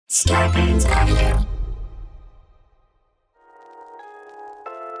Starbane's Audio.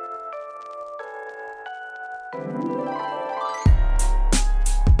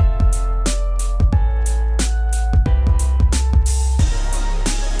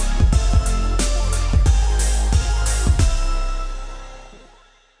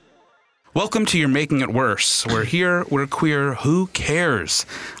 Welcome to You're Making It Worse. We're here, we're queer, who cares?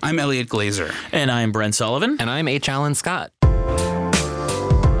 I'm Elliot Glazer. And I'm Brent Sullivan. And I'm H. Alan Scott.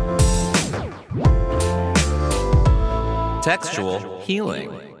 Textual healing.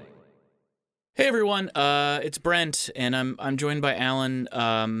 Hey everyone, it's Brent, and I'm joined by Alan.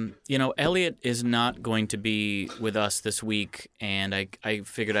 Elliot is not going to be with us this week, and I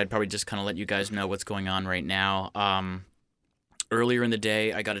figured I'd probably just kind of let you guys know what's going on right now. Earlier in the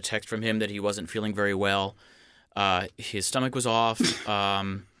day, I got a text from him that he wasn't feeling very well. His stomach was off,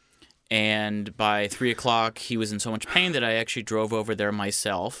 and by 3 o'clock, he was in so much pain that I actually drove over there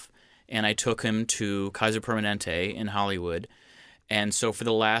myself, and I took him to Kaiser Permanente in Hollywood. And so for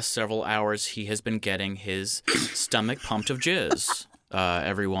the last several hours, he has been getting his stomach pumped of jizz,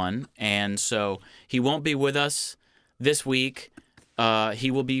 everyone. And so he won't be with us this week.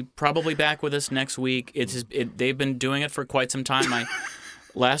 He will be probably back with us next week. They've been doing it for quite some time.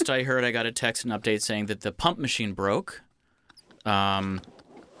 Last I heard, I got a text and update saying that the pump machine broke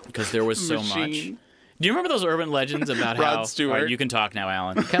because there was so much. Do you remember those urban legends about how... Rod Stewart. All right, you can talk now,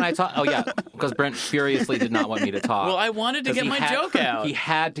 Alan. Can I talk? Oh, yeah, because Brent furiously did not want me to talk. Well, I wanted to get my joke out. He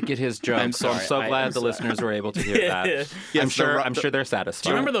had to get his joke. I'm sorry. So I'm so glad the listeners were able to hear that. Yes, I'm sure they're satisfied. Do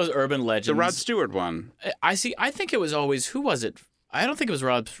you remember those urban legends? The Rod Stewart one. I think it was always... Who was it? I don't think it was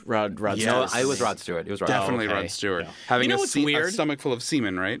Rod Stewart. No, it was Rod Stewart. It was Rod. Definitely okay. Rod Stewart. Yeah. Having what's a weird? stomach full of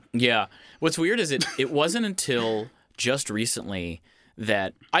semen, right? Yeah. What's weird is it wasn't until just recently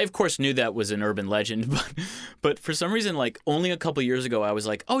that I, of course, knew that was an urban legend, but for some reason, like only a couple years ago, I was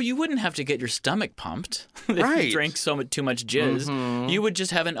like, oh, you wouldn't have to get your stomach pumped if Right. you drank too much jizz. Mm-hmm. You would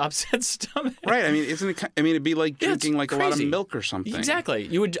just have an upset stomach. Right. I mean, it'd be like Yeah, drinking it's like a lot of crazy. milk or something. Exactly.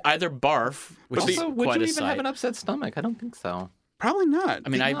 You would either barf, which is Also, would quite you a even sight. have an upset stomach? I don't think so. Probably not. I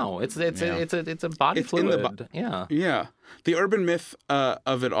mean, No, it's a body It's in the fluid. Yeah. Yeah. The urban myth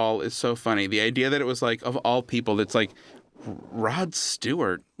of it all is so funny. The idea that it was like, of all people, it's like Rod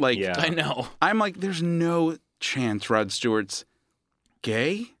Stewart. Like, Yeah. I know. I'm like, there's no chance Rod Stewart's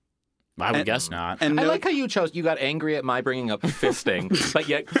gay. I would And- guess not. And I no, like how you got angry at my bringing up fisting, but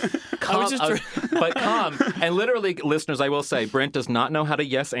yet calm. But calm. And literally, listeners, I will say, Brent does not know how to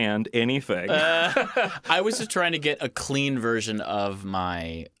yes and anything. I was just trying to get a clean version of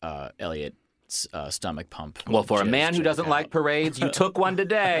my Elliot stomach pump. Well, for a jizz man who joke doesn't out. like parades, you took one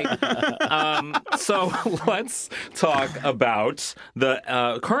today. So let's talk about the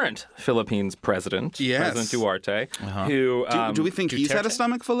current Philippines president, Yes. President Duarte, who... do we think he's had a Duterte?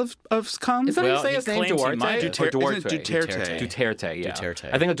 stomach full of cum? Is that Well, how you say he his name? claims he Duarte? might have. Or Duarte? Isn't it Duterte? Duterte, yeah. Duterte.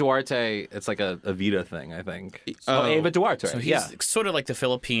 I think a Duarte, it's like a Vita thing, I think. Oh. Ava Duarte, So he's yeah. sort of like the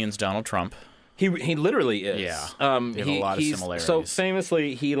Philippines Donald Trump. He literally is. Yeah. They have a lot of similarities. So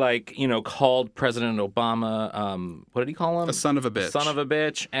famously, he called President Obama, what did he call him? A son of a bitch. Son of a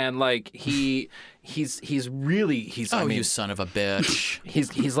bitch. And he's really You son of a bitch.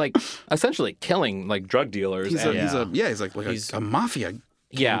 he's like essentially killing like drug dealers. He's and, like a mafia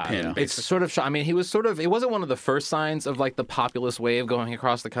yeah, kingpin. it's sort of. I mean, it wasn't one of the first signs of like the populist wave going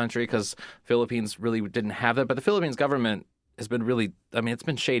across the country because Philippines really didn't have that. But the Philippines government has been really. I mean, it's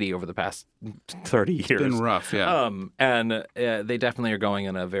been shady over the past 30 years. It's been rough, yeah. And they definitely are going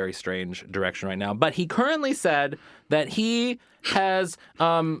in a very strange direction right now. But he currently said that he has,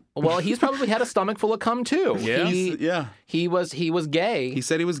 he's probably had a stomach full of cum too. Yeah. He was gay. He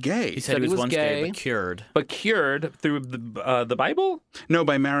said he was gay. He said he was once gay, gay. but cured. but cured through the Bible. No,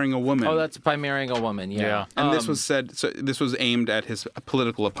 by marrying a woman. Oh, that's by marrying a woman. Yeah. And this was said. So this was aimed at his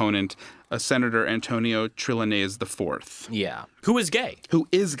political opponent, Senator Antonio Trillanes IV, Yeah. Who is gay who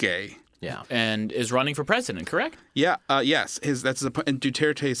is gay. Yeah. and is running for president, correct? Yeah. Yes. And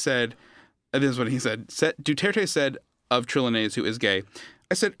Duterte said. This is what he said. Duterte said of Trillanes, who is gay.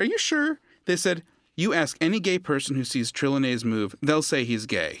 I said, "Are you sure?" They said, "You ask any gay person who sees Trillanes move, they'll say he's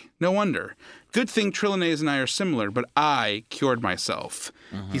gay. No wonder. Good thing Trillanes and I are similar, but I cured myself."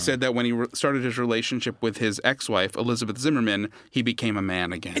 He said that when he started his relationship with his ex-wife, Elizabeth Zimmerman, he became a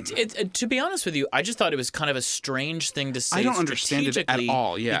man again. To be honest with you, I just thought it was kind of a strange thing to say. I don't understand it at strategically,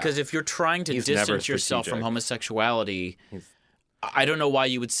 all, yeah. Because if you're trying to He's never distance yourself from strategic. homosexuality, I don't know why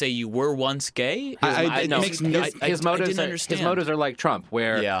you would say you were once gay. It makes no his motives. His motives are like Trump,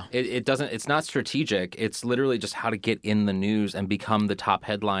 where Yeah. it doesn't. It's not strategic. It's literally just how to get in the news and become the top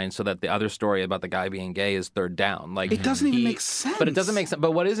headline, so that the other story about the guy being gay is third down. Like It doesn't even make sense. But it doesn't make sense.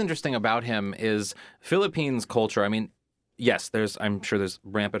 But what is interesting about him is Philippines culture. I mean, yes, I'm sure there's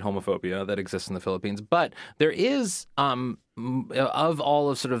rampant homophobia that exists in the Philippines, but there is of all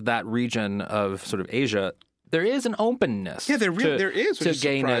of sort of that region of sort of Asia. There is an openness. Yeah, there is, which to is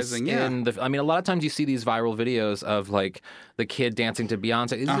gayness. surprising. Yeah. I mean, a lot of times you see these viral videos of like the kid dancing to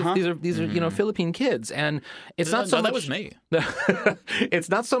Beyonce. These are you know, Philippine kids, and it's not so much. That was me. It's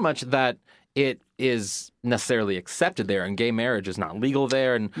not so much that it is necessarily accepted there, and gay marriage is not legal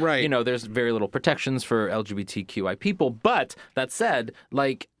there, and Right. you know, there's very little protections for LGBTQI people. But that said,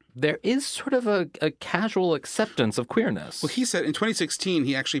 like, there is sort of a casual acceptance of queerness. Well, he said in 2016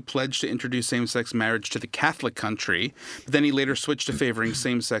 he actually pledged to introduce same-sex marriage to the Catholic country, but then he later switched to favoring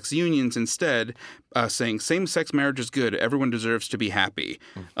same-sex unions instead, saying same-sex marriage is good, everyone deserves to be happy.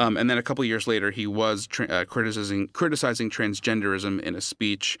 And then a couple years later he was criticizing transgenderism in a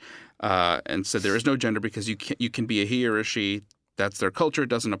speech and said there is no gender because you can be a he or a she. That's their culture. It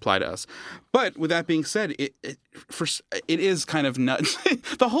doesn't apply to us. But with that being said, it is kind of nuts.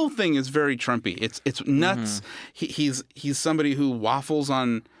 The whole thing is very Trumpy. It's nuts. He's somebody who waffles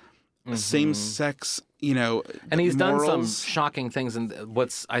on same-sex, you know, And he's done some morals. shocking things. And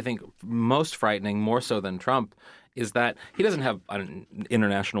what's, I think, most frightening, more so than Trump, is that he doesn't have an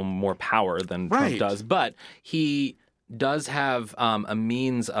international more power than Trump Right. does. But he does have a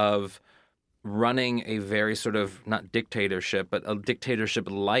means of running a very sort of, not dictatorship, but a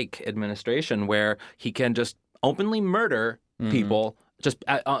dictatorship-like administration where he can just openly murder people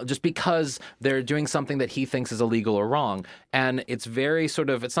just because they're doing something that he thinks is illegal or wrong. And it's very sort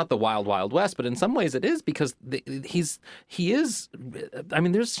of, it's not the wild, wild west, but in some ways it is, because he is, I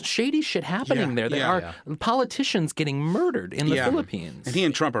mean, there's shady shit happening there. There are politicians getting murdered in the Philippines. And he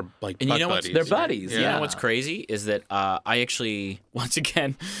and Trump are like And butt you know what's- buddies. They're buddies, You know what's crazy is that I actually, once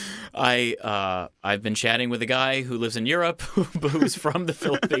again, I've been chatting with a guy who lives in Europe who's from the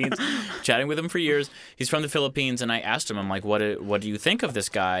Philippines, chatting with him for years. He's from the Philippines, and I asked him, I'm like, what do you think of this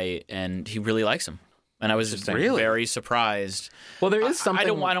guy? And he really likes him. And I was just very surprised. Well, there is something. I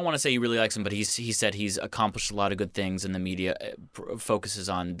don't want to say he really likes him, but he said he's accomplished a lot of good things, and the media focuses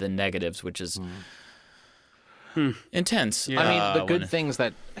on the negatives, which is intense. I mean, the good things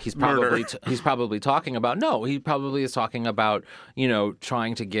that he's probably talking about. No, he probably is talking about, you know,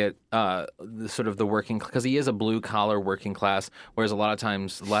 trying to get sort of the working, because he is a blue collar working class. Whereas a lot of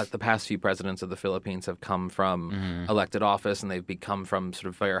times, the past few presidents of the Philippines have come from elected office, and they've become from sort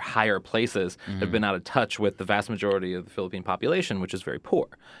of very higher places. They've been out of touch with the vast majority of the Philippine population, which is very poor.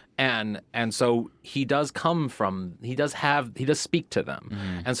 And so he does speak to them.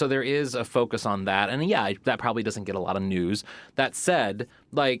 And so there is a focus on that. And yeah, that probably doesn't get a lot of news. That said,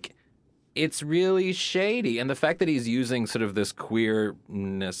 like, it's really shady. And the fact that he's using sort of this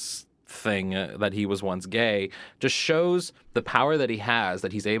queerness thing that he was once gay just shows the power that he has,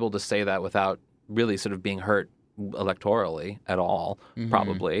 that he's able to say that without really sort of being hurt electorally at all,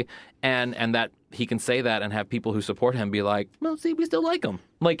 probably. And that he can say that and have people who support him be like, well, see, we still like him.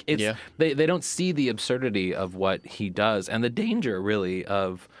 Like, it's they don't see the absurdity of what he does and the danger, really,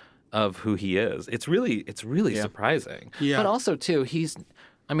 of who he is. It's really surprising. Yeah. But also, too,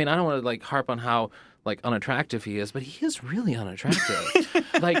 I mean, I don't want to like harp on how like unattractive he is, but he is really unattractive.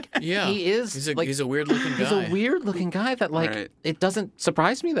 Like, he is. He's a weird looking guy. He's a weird looking guy that, like, it doesn't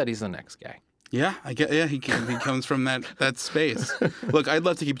surprise me that he's the next guy. Yeah, I get. Yeah, he comes from that space. Look, I'd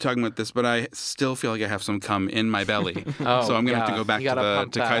love to keep talking about this, but I still feel like I have some cum in my belly. So I'm gonna have to go back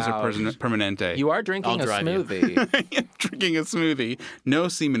to Kaiser Permanente. You are drinking a smoothie. I am drinking a smoothie. No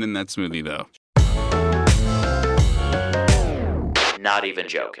semen in that smoothie, though. Not even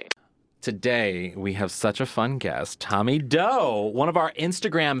joking. Today, we have such a fun guest, Tommy Doe, one of our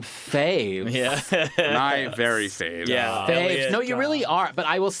Instagram faves. Yeah. My very fave. Yeah. Faves. No, you really are. But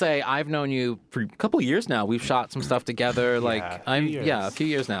I will say, I've known you for a couple years now. We've shot some stuff together. A few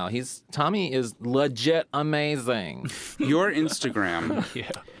years now. Tommy is legit amazing. Your Instagram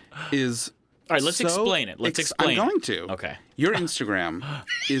is. All right, let's explain it. I'm going to. Okay. Your Instagram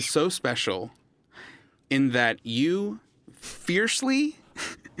is so special in that you fiercely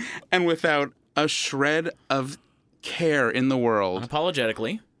and without a shred of care in the world,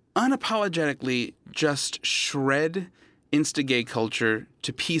 unapologetically just shred Insta-gay culture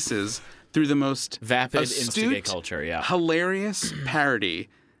to pieces through the most vapid astute, Insta-gay culture, hilarious parody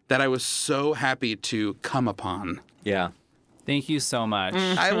that I was so happy to come upon. Yeah. Thank you so much.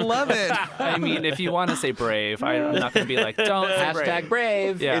 I love it. I mean, if you want to say brave, I'm not going to be like, don't say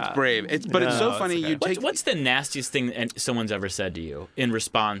brave. Yeah. It's brave. But it's so No, funny. it's okay. You take What's the nastiest thing someone's ever said to you in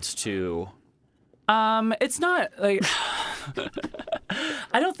response to? It's not like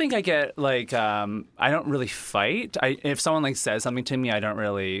I don't think I get like I don't really fight. If someone like says something to me, I don't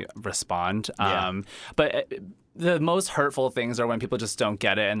really respond. Yeah. But the most hurtful things are when people just don't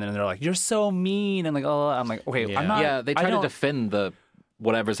get it, and then they're like, "You're so mean," and like, "Oh," I'm like, "Okay, Yeah. I'm not." Yeah, they I try to don't- defend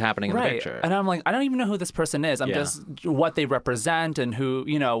whatever's happening in the Right, picture. and I'm like, I don't even know who this person is. I'm Yeah. just what they represent and who,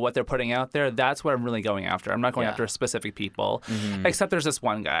 what they're putting out there. That's what I'm really going after. I'm not going Yeah. after specific people, Mm-hmm. except there's this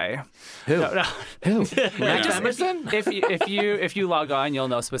one guy. Who? No. Who? Max Max Emerson? If you log on, you'll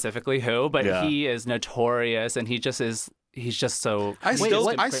know specifically who. But Yeah. he is notorious, and he just is. He's just so. I still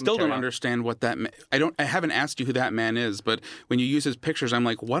wasted don't material. understand what that. I haven't asked you who that man is, but when you use his pictures, I'm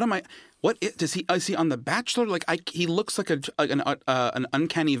like, what am I? Does he? Is he on The Bachelor? Like, he looks like an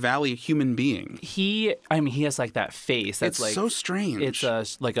uncanny valley human being. He has like that face. That's It's like so strange.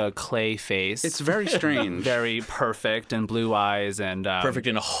 It's like a clay face. It's very strange. very perfect and blue eyes and Perfect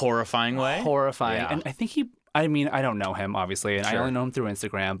in a horrifying way. horrifying. Yeah. And I think I don't know him obviously, and I Sure. only know him through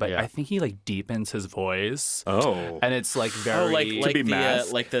Instagram. But Yeah. I think he like deepens his voice, Oh. and it's like very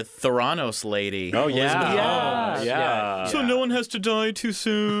like the Theranos lady. Oh, yeah. Yeah. Yeah. So no one has to die too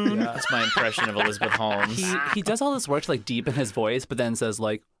soon. That's my impression of Elizabeth Holmes. he does all this work to like deepen his voice, but then says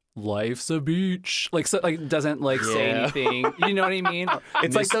like, "Life's a beach," doesn't like say Yeah. anything. You know what I mean?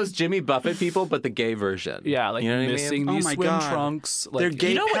 It's like those Jimmy Buffett people, but the gay version. Yeah, like you know what missing Oh these my swim God. trunks. Like, They're gay,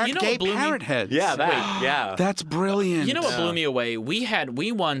 You know what- you know gay what blew me- parrot heads. I mean? Yeah, that. Yeah. That's brilliant. You know what blew me away?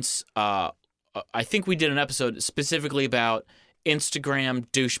 We once, I think we did an episode specifically about Instagram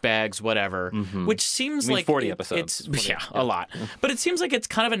douchebags, whatever, which seems I mean, like 40 episodes. It's a lot, but it seems like it's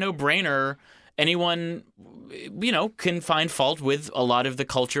kind of a no-brainer. Anyone, can find fault with a lot of the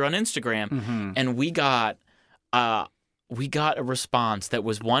culture on Instagram, and we got a response that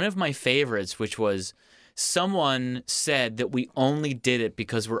was one of my favorites, which was someone said that we only did it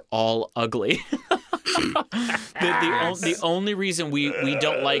because we're all ugly. The only reason we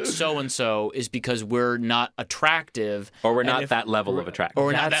don't like so and so is because we're not attractive, Or we're And not if- that level of attractive. or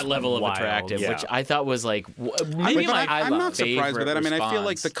we're not That's that level of wild. attractive, Yeah. which I thought was like maybe I'm not surprised by favorite that. I mean, I feel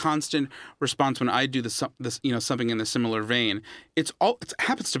like the response. constant response when I do this, something in a similar vein, it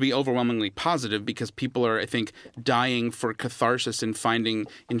happens to be overwhelmingly positive because people are, I think, dying for catharsis in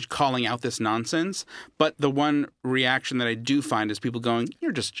calling out this nonsense. But the one reaction that I do find is people going,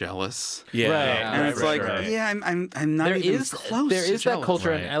 "You're just jealous," yeah, Right. and it's like, yeah, I'm not even close. There to is that jealous.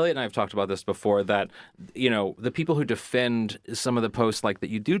 culture, and Elliot and I have talked about this before, that, the people who defend some of the posts like that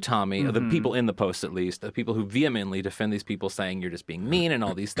you do, Tommy, or the people in the posts at least, the people who vehemently defend these people saying you're just being mean and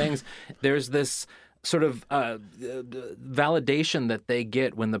all these things, there's this sort of validation that they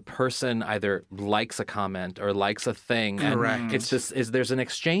get when the person either likes a comment or likes a thing. Correct. And there's an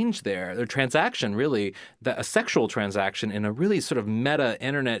exchange there, a transaction, really, a sexual transaction in a really sort of meta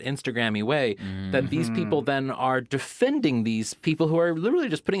internet Instagram-y way, that these people then are defending these people who are literally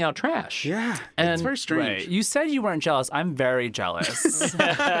just putting out trash. Yeah, it's And- very strange. Right. You said you weren't jealous. I'm very jealous.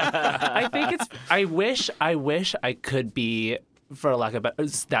 I think I wish I could be, for lack of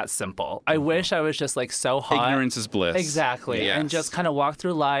it's that simple. I wish I was just like so hot. Ignorance is bliss. Exactly. Yes. And just kind of walk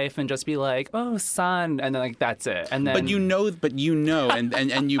through life and just be like, "Oh, sun," and then like that's it. And then But you know,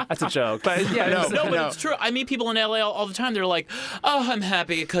 and you. that's a joke. But yeah, No, it's- No, but No. it's true. I meet people in LA all the time. They're like, "Oh, I'm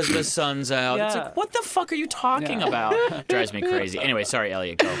happy because the sun's out." It's Yeah. like, what the fuck are you talking Yeah. about? Drives me crazy. Anyway, sorry,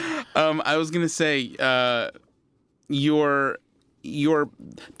 Elliot. Go. I was gonna say,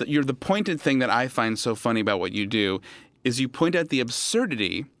 the pointed thing that I find so funny about what you do is you point out the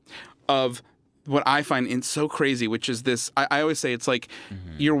absurdity of what I find so crazy, which is this. I always say it's like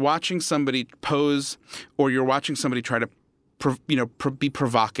you're watching somebody pose, or you're watching somebody try to be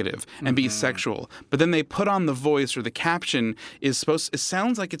provocative and be sexual, but then they put on the voice, or the caption it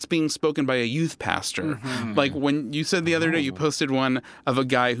sounds like it's being spoken by a youth pastor. Like when you said the other day, you posted one of a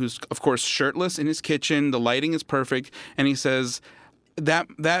guy who's, of course, shirtless in his kitchen, the lighting is perfect, and he says, that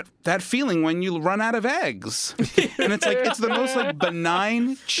feeling when you run out of eggs. And it's like, it's the most like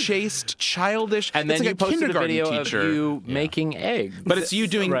benign, chaste, childish, And then it's like you a posted a kindergarten video teacher. of you making eggs. But it's you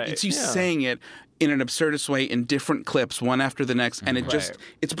doing, Right. it's you saying it in an absurdist way in different clips, one after the next, and it just,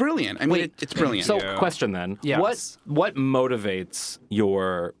 it's brilliant. I mean, it's brilliant. So, question then: Yes. what motivates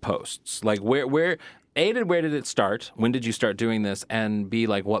your posts? Like, where where did it start? When did you start doing this? And B,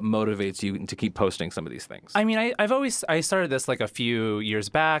 like, what motivates you to keep posting some of these things? I mean, I started this like a few years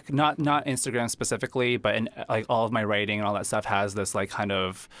back, not Instagram specifically, but in like all of my writing and all that stuff has this like kind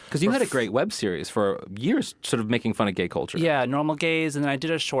of Because you had a great web series for years, sort of making fun of gay culture. yeah, Normal Gaze, and then I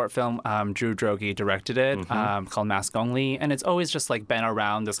did a short film. Drew Droege directed it, called Mask Only, and it's always just like been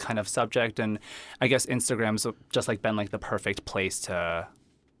around this kind of subject, and I guess Instagram's just like been like the perfect place to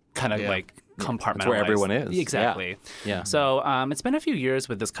kind of like compartmentalize. That's where everyone is. Exactly. Yeah. So it's been a few years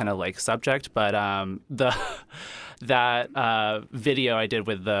with this kind of like subject, but that video I did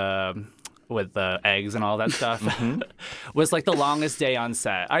with the eggs and all that stuff was like the longest day on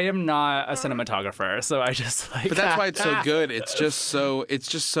set. I am not a cinematographer, so I just like. But that's why it's so good. It's just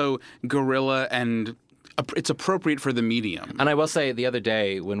so guerrilla, and it's appropriate for the medium. And I will say, the other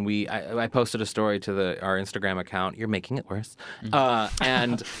day when I posted a story to our Instagram account. You're making it worse.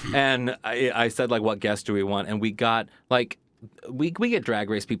 And I said, like, what guest do we want? And we got like. We get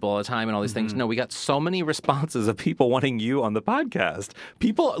Drag Race people all the time and all these things. No, we got so many responses of people wanting you on the podcast.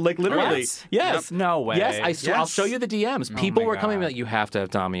 People, like, literally. What? Yes. No way. Yes, I'll show you the DMs. People my were coming God. like, you have to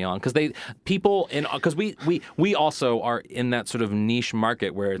have Dami on. Because we also are in that sort of niche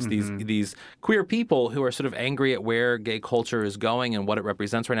market where it's these queer people who are sort of angry at where gay culture is going and what it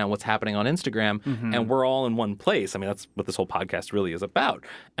represents right now, and what's happening on Instagram. And we're all in one place. I mean, that's what this whole podcast really is about.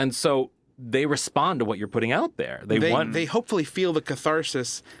 And so they respond to what you're putting out there. They hopefully feel the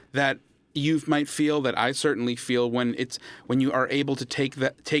catharsis that you might feel, that I certainly feel, when you are able to take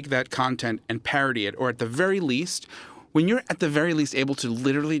that content and parody it, or at the very least, when you're at the very least able to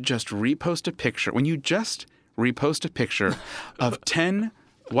literally just repost a picture. When you just repost a picture of 10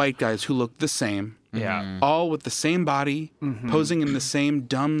 white guys who look the same. Yeah. All with the same body, posing in the same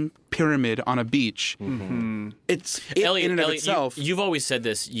dumb pyramid on a beach. It's Elliot, in and of itself. you've always said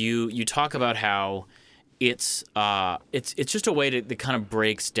this. You talk about how it's just a way that kind of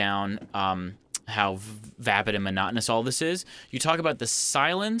breaks down how vapid and monotonous all this is. You talk about the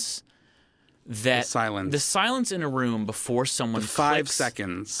silence. The silence in a room before someone 5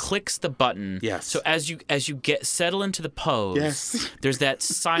 seconds clicks the button. Yes. So as you settle into the pose, Yes. there's that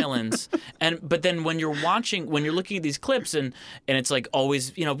silence, but then when you're looking at these clips and it's like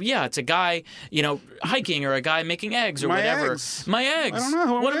always, it's a guy, hiking, or a guy making eggs or My whatever. eggs. My eggs. I don't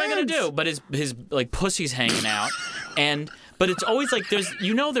know. What am My I gonna eggs. do? But his like pussy's hanging out, but it's always like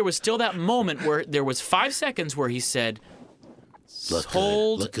there was still that moment where there was 5 seconds where he said, Look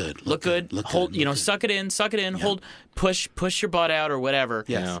good. hold, suck it in, hold, push your butt out or whatever.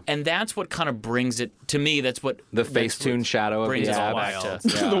 Yes. And that's what kind of brings it to me. That's what the Facetune shadow of brings the it all abs. back to.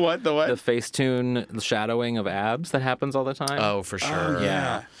 Yeah. The what? The Facetune shadowing of abs that happens all the time. Oh, for sure.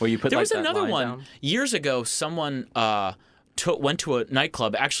 Yeah. Where you put There like was that another line one down. years ago. Someone went to a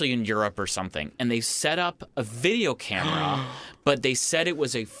nightclub, actually in Europe or something, and they set up a video camera, but they said it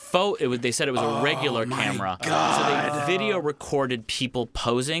was a they said it was a regular camera. So they video recorded people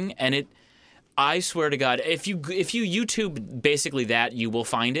posing, and I swear to God, if you YouTube basically that, you will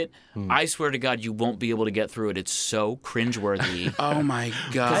find it. I swear to God, you won't be able to get through it. It's so cringeworthy. Oh my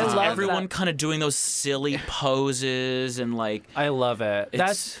God. I love Everyone that. kind of doing those silly poses and like. I love it.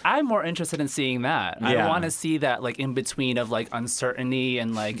 I'm more interested in seeing that. Yeah. I want to see that like in between of like uncertainty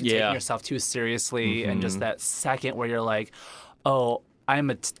and like taking yourself too seriously, and just that second where you're like, oh, I'm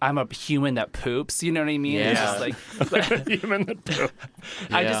a human that poops. You know what I mean? Yeah. It's just like Human that poop.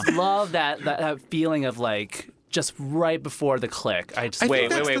 I Yeah. just love that feeling of like just right before the click. I just Wait.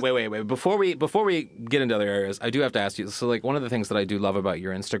 Before we get into other areas, I do have to ask you. So, like, one of the things that I do love about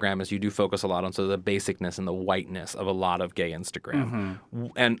your Instagram is you do focus a lot on sort of the basicness and the whiteness of a lot of gay Instagram.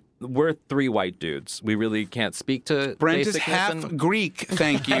 And we're 3 white dudes. We really can't speak to Brent is basicness half and- Greek.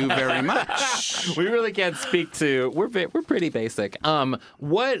 Thank you very much. we really can't speak to. We're pretty basic.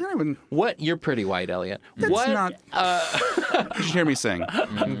 What? You're pretty white, Elliot. That's not. You should hear me sing.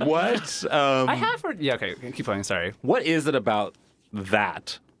 What? I have heard. Yeah. Okay. Keep going. Sorry. What is it about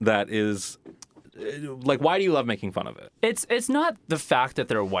that is like? Why do you love making fun of it? It's not the fact that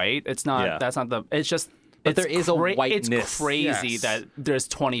they're white. It's not. Yeah. That's not the. It's just. But there is a whiteness. It's crazy Yes. that there's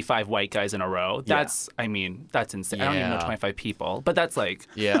 25 white guys in a row. That's. I mean, that's insane. I don't even know Yeah. 25 people, but that's like.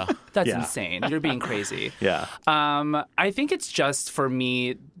 Yeah. That's Yeah. insane. You're being crazy. Yeah. I think it's just for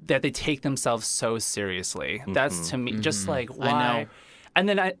me that they take themselves so seriously. That's to me just like why. I know. And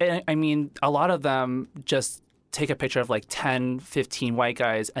then I mean, a lot of them just take a picture of like 10, 15 white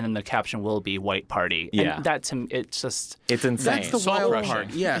guys, and then the caption will be "white party." Yeah. And that to me, it's just. It's insane. That's the Soul wild crushing. part.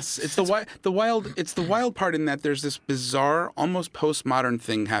 Yes, it's the wild. It's the wild part in that there's this bizarre, almost postmodern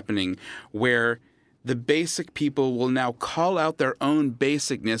thing happening where the basic people will now call out their own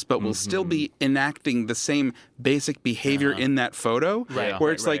basicness, but will still be enacting the same basic behavior in that photo. Right, Where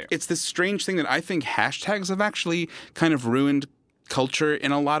right, it's like, right. it's this strange thing that I think hashtags have actually kind of ruined culture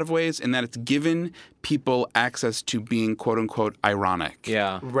in a lot of ways, in that it's given people access to being quote unquote ironic.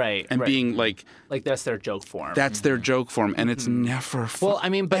 Yeah. Right. And right. being like, that's their joke form. that's their joke form, and it's never Well, I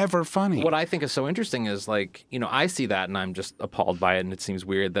mean, but ever funny. What I think is so interesting is like, I see that and I'm just appalled by it, and it seems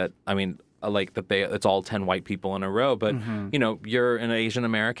weird that like that it's all 10 white people in a row, but you're an Asian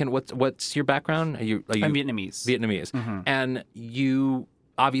American. What's your background? Are you I'm Vietnamese. Vietnamese, and you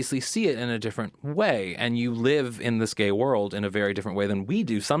obviously see it in a different way, and you live in this gay world in a very different way than we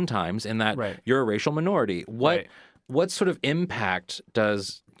do sometimes, in that Right. you're a racial minority. Right. What sort of impact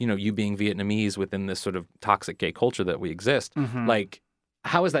does you being Vietnamese within this sort of toxic gay culture that we exist, like,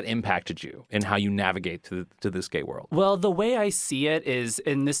 how has that impacted you in how you navigate to this gay world? Well, the way I see it is,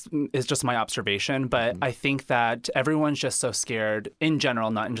 and this is just my observation, but I think that everyone's just so scared in general,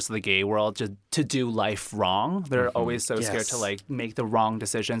 not in just the gay world, just to do life wrong. They're always so scared to like make the wrong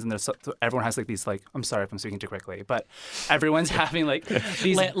decisions, and everyone has like these like, I'm sorry if I'm speaking too quickly, but everyone's having like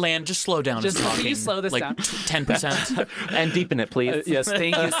these. Land, just slow down. Just and can talking. you slow this like down? 10%. And deepen it, please. Yes,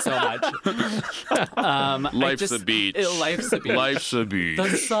 thank you so much. Life's a beach. Life's a beach. Life's a beach. The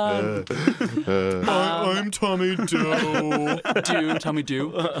sun. I'm Tommy Doe. Tommy do.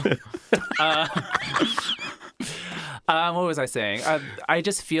 What was I saying? I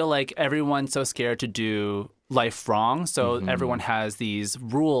just feel like everyone's so scared to do life wrong. So everyone has these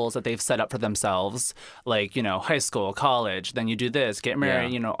rules that they've set up for themselves, like, high school, college, then you do this, get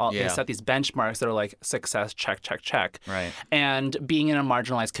married, they set these benchmarks that are like success, check, check, check. Right. And being in a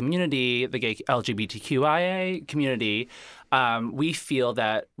marginalized community, the gay LGBTQIA community, we feel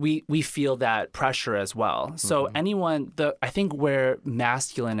that pressure as well. So I think where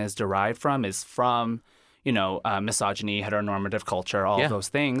masculine is derived from is from, misogyny, heteronormative culture, all of those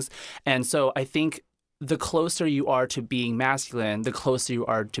things. And so I think the closer you are to being masculine, the closer you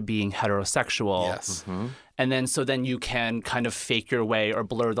are to being heterosexual. Yes. And then you can kind of fake your way or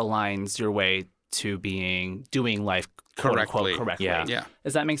blur the lines your way to doing life quote Correctly. unquote correctly. Yeah.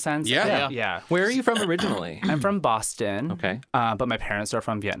 Does that make sense? Yeah. Yeah. Where are you from originally? I'm from Boston. Okay. But my parents are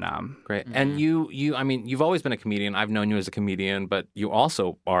from Vietnam. Great. And you've always been a comedian. I've known you as a comedian, but you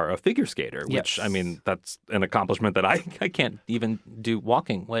also are a figure skater, which, Yes. That's an accomplishment that I can't even do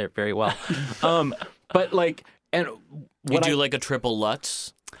walking very well. But like, and You do like a triple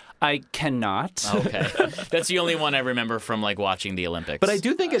Lutz? I cannot. Okay. That's the only one I remember from like watching the Olympics. But I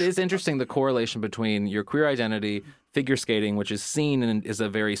do think it is interesting, the correlation between your queer identity, figure skating, which is seen and is a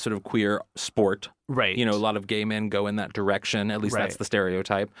very sort of queer sport. Right. A lot of gay men go in that direction. At least that's Right. the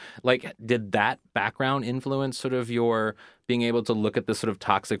stereotype. Like, did that background influence sort of your being able to look at this sort of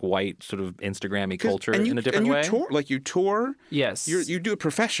toxic white sort of Instagram-y culture in a different way? You tour. Yes. You do it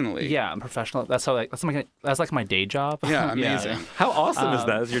professionally. Yeah, I'm professional. That's like my day job. Yeah, amazing. How awesome is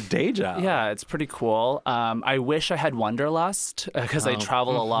that as your day job? Yeah, it's pretty cool. I wish I had Wanderlust because I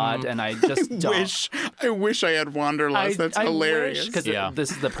travel a lot and I just don't. I wish I had Wanderlust. That's hilarious. Because Yeah.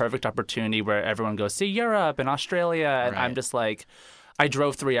 this is the perfect opportunity where everyone goes see Europe and Australia, and I'm just like, I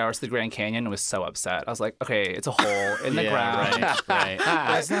drove 3 hours to the Grand Canyon and was so upset. I was like, okay, it's a hole in the ground. Right.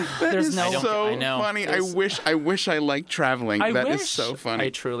 There's no. so I know. funny. I wish I liked traveling. That is so funny. I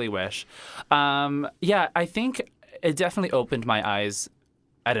truly wish. Yeah, I think it definitely opened my eyes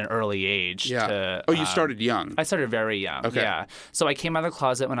at an early age. Yeah. To, You started young. I started very young. Okay. Yeah. So I came out of the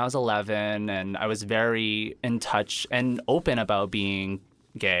closet when I was 11, and I was very in touch and open about being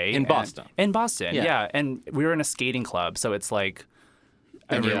gay. In Boston. In Boston, Yeah. yeah. And we were in a skating club, so it's like,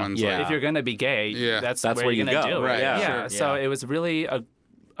 Everyone's Yeah. like, if you're gonna be gay, Yeah. that's That's where where you're you gonna go, do it. right, Yeah. sure, So yeah. it was really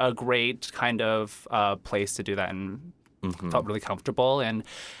a great kind of place to do that, and felt really comfortable. And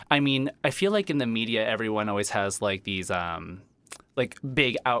I mean, I feel like in the media, everyone always has like these like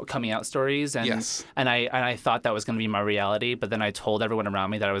big coming out stories, and Yes. and I thought that was going to be my reality, but then I told everyone around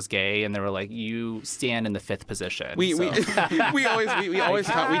me that I was gay, and they were like, "You stand in the fifth position." we So- we always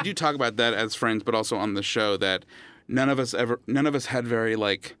talk, we do talk about that as friends, but also on the show that none of us had very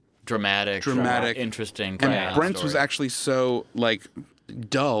like Dramatic, interesting. And coming out Brent's was story. actually so like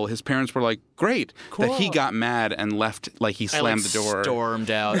dull. His parents were like, "Great," that he got mad and left. Like he I, slammed like, the door.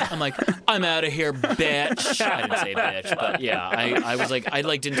 stormed out. I'm like, I'm out of here, bitch. I didn't say bitch, but yeah, I was like, I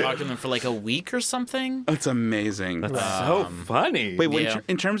like didn't talk to them for like a week or something. It's amazing. So funny. Wait, Yeah.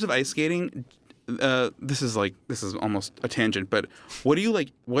 in terms of ice skating, this is almost a tangent, but what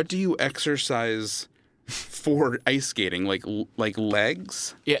do you exercise for ice skating, like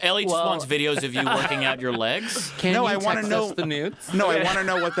legs. Yeah, Ellie just Well- wants videos of you working out your legs. Can No, you I wanna text know- us the nudes? No, I want to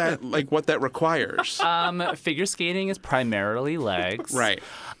know what that requires. Figure skating is primarily legs. Right.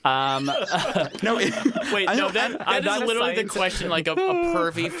 Um, No. Wait, I no, don't- that I'm is not a literally the scientist. question like a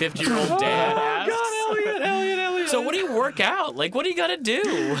pervy 50-year-old dad asks. Elliot. So what do you work out? Like, what do you got to do?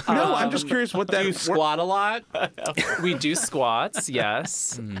 No, I'm just curious what that You squat a lot? we do squats,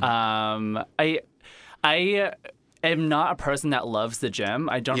 yes. I am not a person that loves the gym.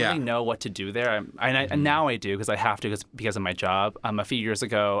 I don't Yeah. really know what to do there. And now I do because I have to because of my job. A few years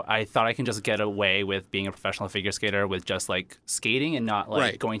ago, I thought I can just get away with being a professional figure skater with just like skating and not like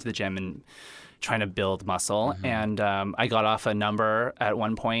Right. going to the gym and trying to build muscle. And I got off a number at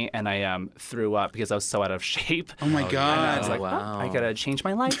one point and I threw up because I was so out of shape. Oh my And I god. was like, wow. I gotta change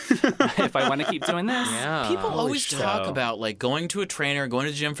my life if I want to keep doing this. Yeah. People always shit. talk about like going to a trainer, going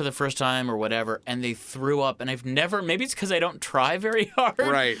to the gym for the first time or whatever, and they threw up. And I've never, maybe it's because I don't try very hard.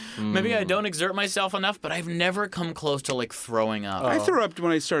 Right. Maybe I don't exert myself enough, but I've never come close to like throwing up. I threw up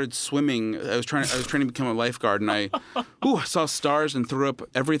when I started swimming. I was trying to become a lifeguard, and I saw stars and threw up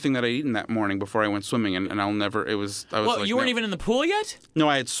everything that I'd eaten that morning before I went swimming, and I'll never. I was Well, like, you weren't no. even in the pool yet? No,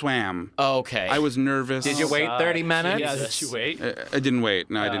 I had swam. Okay. I was nervous. Did you wait 30 minutes? Yeah, did you wait? I didn't wait.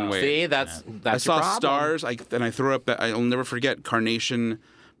 No, I didn't wait. See, that's I your saw problem. stars. And I threw up. I'll never forget carnation,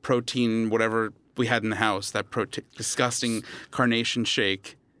 protein, whatever we had in the house. That disgusting carnation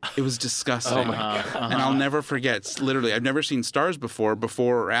shake. It was disgusting. Oh my God. And I'll never forget. Literally, I've never seen stars before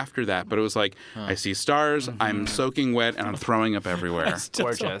or after that. But it was like I see stars. I'm soaking wet, and I'm throwing up everywhere.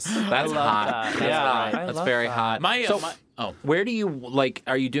 Gorgeous. That's hot. that. That's Yeah, hot. I That's love very that. hot. Oh. Where do you like?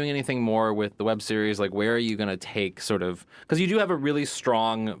 Are you doing anything more with the web series? Like, where are you going to take sort of? Because you do have a really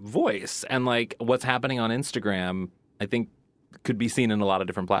strong voice, and like what's happening on Instagram, I think could be seen in a lot of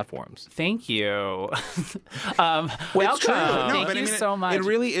different platforms. Thank you. Welcome. Thank but you so much. It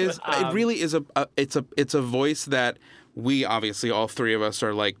really is. It really is it's a voice that we obviously all three of us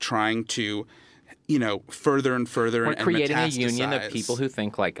are like trying to, further and further. We're and creating a union of metastasize. people who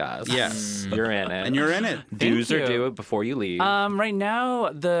think like us. Yes. You're in it. And you're in it. Do's or you. do it before you leave. Right now,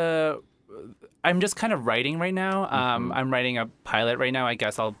 I'm just kind of writing right now. I'm writing a pilot right now. I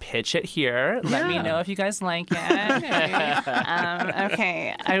guess I'll pitch it here. Let me know if you guys like it.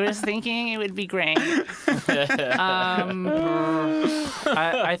 Okay. I was thinking it would be great.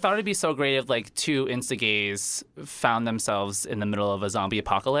 I thought it'd be so great if like two insta-gays found themselves in the middle of a zombie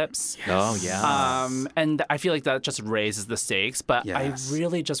apocalypse. Oh yeah. And I feel like that just raises the stakes. But Yes. I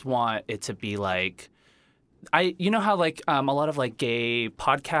really just want it to be like. You know how like a lot of like gay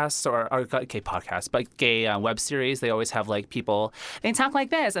podcasts or gay podcasts, but gay web series, they always have like people, they talk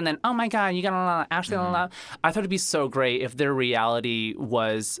like this, and then oh my god, you got Ashley. I thought it'd be so great if their reality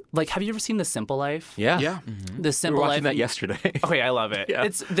was like, have you ever seen The Simple Life? yeah. Yeah. The We were Simple watching Life. that yesterday. Okay, I love it. Yeah.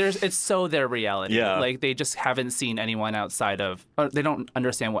 It's so their reality. Yeah. Like they just haven't seen anyone outside of. Or they don't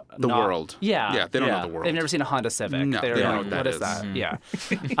understand what The world. Yeah. Yeah. They don't Yeah. know the world. They've never seen a Honda Civic. No, They're they don't know like, what that what is is.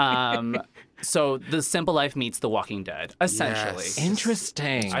 that? Yeah. So The Simple Life meets The Walking Dead, essentially. Yes.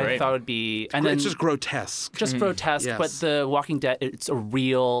 Interesting. I thought it would be, and then It's just grotesque. just grotesque. Yes. But The Walking Dead, it's a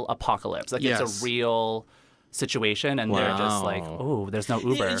real apocalypse. Like it's Yes. a real situation, and they're just like, Wow. oh, there's no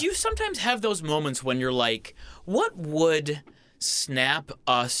Uber. You sometimes have those moments when you're like, what would snap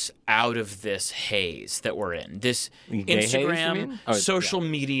us out of this haze that we're in? This Gay haze, you Instagram, mean? Oh, social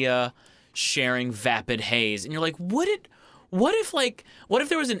media sharing vapid haze. And you're like, what if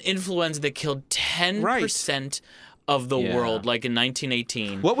there was an influenza that killed 10% of the Yeah. world, like in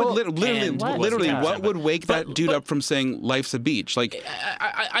 1918? What would literally, and what? literally, Yeah. what would wake that dude up from saying life's a beach? Like,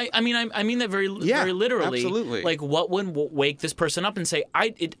 I mean that very very literally. absolutely. Like, what would wake this person up and say,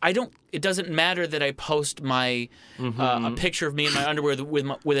 it doesn't matter that I post my a picture of me in my underwear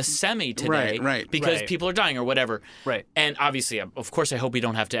with a semi today, Right. because Right. people are dying or whatever. Right. And obviously, of course, I hope we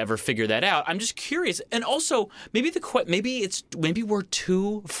don't have to ever figure that out. I'm just curious, and also maybe maybe we're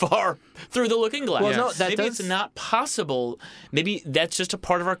too far through the looking glass. Well, no, that maybe does- it's not possible. Maybe that's just a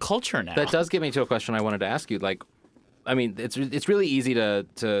part of our culture now. That does get me to a question I wanted to ask you. Like, I mean, it's really easy to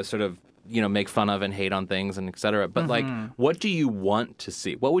sort of make fun of and hate on things and et cetera. But like, what do you want to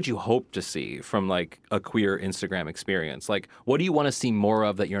see? What would you hope to see from like a queer Instagram experience? Like, what do you want to see more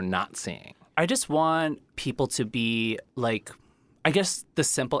of that you're not seeing? I just want people to be like, I guess the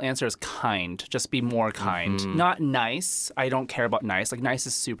simple answer is kind. Just be more kind. Not nice. I don't care about nice. Like nice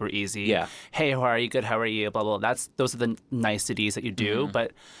is super easy. Yeah. Hey, how are you? Good. How are you? Blah, blah, blah. Those are the niceties that you do.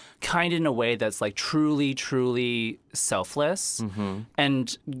 But kind in a way that's like truly, truly selfless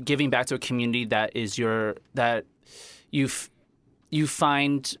and giving back to a community that is that you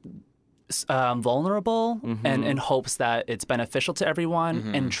find vulnerable and in hopes that it's beneficial to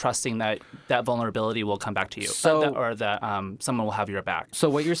everyone and trusting that that vulnerability will come back to you or that someone will have your back. So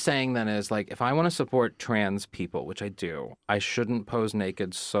what you're saying then is like, if I want to support trans people, which I do, I shouldn't pose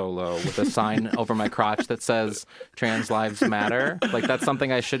naked solo with a sign over my crotch that says "Trans Lives Matter." Like that's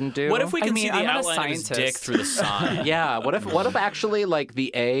something I shouldn't do. What if we can see I'm the not a outline of his scientist. dick through the sign? Yeah. What if actually like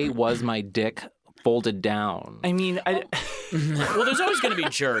the A was my dick folded down? I mean, Well, there's always going to be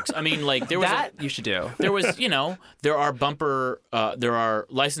jerks. I mean, like there was that you should do. there was, there are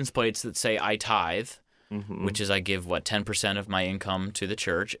license plates that say I tithe, which is I give 10% of my income to the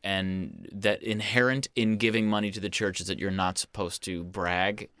church, and that inherent in giving money to the church is that you're not supposed to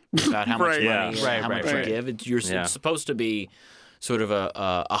brag about how much Right. money, Yeah. how Right, much right. you give. It's supposed to be sort of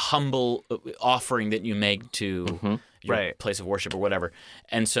a humble offering that you make to your Right. place of worship or whatever.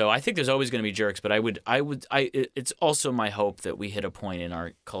 And so I think there's always going to be jerks, but it's also my hope that we hit a point in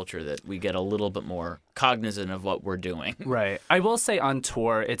our culture that we get a little bit more cognizant of what we're doing. Right. I will say on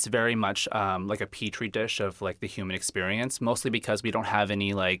tour, it's very much like a petri dish of like the human experience, mostly because we don't have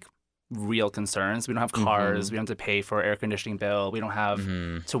any like real concerns. We don't have cars. We don't have to pay for air conditioning bill. We don't have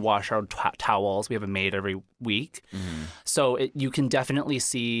to wash our towels. We have a maid every week. So you can definitely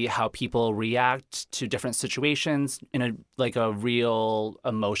see how people react to different situations in a real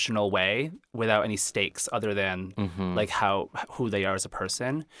emotional way without any stakes other than like who they are as a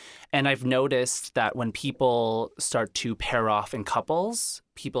person. And I've noticed that when people start to pair off in couples,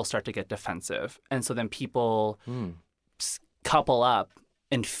 people start to get defensive. And so then people couple up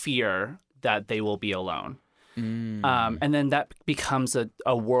in fear that they will be alone. And then that becomes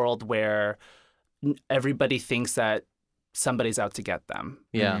a world where everybody thinks that somebody's out to get them.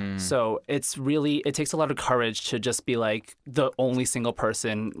 Yeah. So it takes a lot of courage to just be like the only single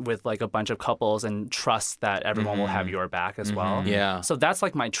person with like a bunch of couples and trust that everyone will have your back as well. Yeah. So that's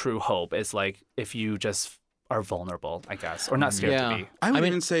like my true hope is like if you just are vulnerable, I guess, or not scared to be. I would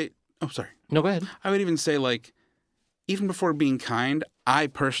even say, oh, sorry. No, go ahead. I would even say like, even before being kind, I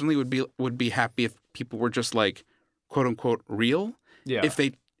personally would be happy if people were just like, quote unquote, real. Yeah.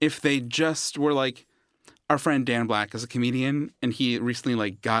 If they just were like, our friend Dan Black is a comedian and he recently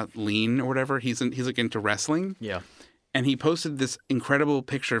like got lean or whatever. He's like into wrestling. Yeah. And he posted this incredible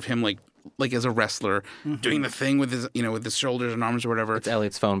picture of him like as a wrestler doing the thing with his with his shoulders and arms or whatever. It's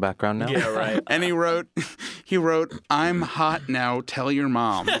Elliot's phone background now. Yeah, right. And he wrote, "I'm hot now. Tell your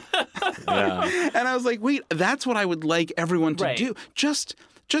mom." Yeah. And I was like, wait, that's what I would like everyone to Right. do. Just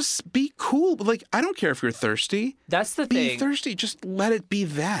be cool. Like, I don't care if you're thirsty. That's the Be thing. thirsty. Just let it be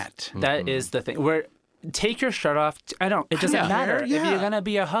that. That is the thing. Where take your shirt off. It doesn't don't matter. care, If yeah. you're gonna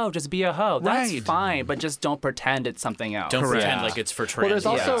be a hoe, just be a hoe. That's Right. fine, but just don't pretend it's something else. Don't Correct. pretend like it's for trans Well, there's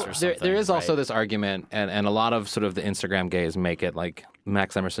also or something. there is also right? this argument, and a lot of sort of the Instagram gays make it like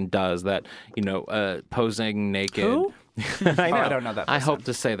Max Emerson does that. Posing naked. Who? I know. I don't know that I person. hope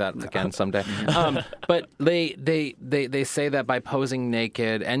to say that again someday. But they say that by posing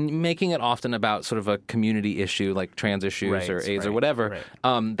naked and making it often about sort of a community issue like trans issues Right, or AIDS or right, whatever,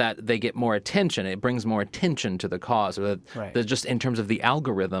 right. that they get more attention. It brings more attention to the cause. Or that just in terms of the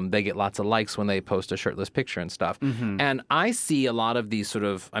algorithm, they get lots of likes when they post a shirtless picture and stuff. And I see a lot of these sort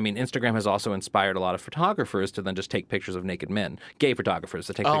of, Instagram has also inspired a lot of photographers to then just take pictures of naked men, gay photographers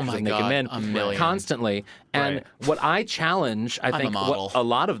to take Oh pictures my of naked God, men a million. constantly. And Right. what I challenge, I think, a model. a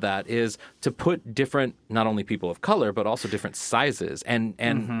lot of that is to put different, not only people of color, but also different sizes and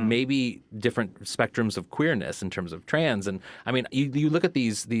maybe different spectrums of queerness in terms of trans. And you look at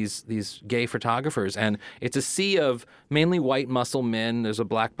these gay photographers, and it's a sea of mainly white muscle men. There's a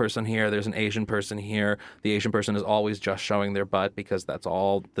black person here. There's an Asian person here. The Asian person is always just showing their butt because that's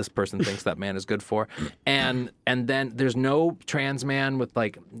all this person thinks that man is good for. And then there's no trans man with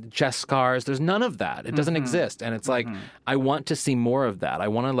like chest scars. There's none of that. It doesn't exist. And it's like, I want to see more of that. I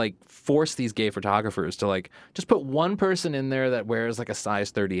want to like force these gay photographers to like just put one person in there that wears like a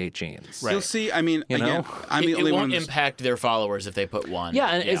size 38 jeans. You'll see. Again, I'm the it only one. won't impact their followers if they put one. Yeah,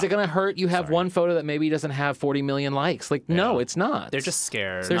 and is it going to hurt you have one photo that maybe doesn't have 40 million likes? Like, no, it's not. They're just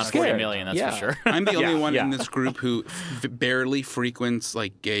scared. They're Not scared. 40 million, that's Yeah. for sure. I'm the only one yeah. in this group who barely frequents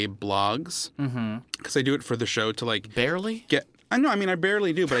like gay blogs because I do it for the show to like Barely? get. I know. I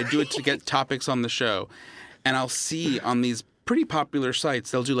barely do, but I do it to get topics on the show, and I'll see on these pretty popular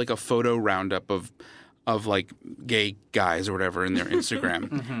sites they'll do like a photo roundup of like gay guys or whatever in their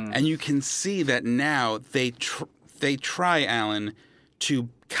Instagram, and you can see that now they try, Alan, to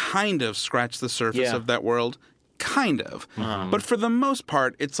kind of scratch the surface Yeah. of that world. kind of. But for the most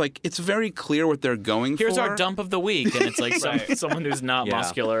part, it's like it's very clear what they're going Here's for. our dump of the week, and it's like someone who's not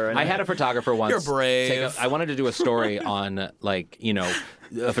muscular. And I had a photographer once. You're brave. I wanted to do a story on, like, you know,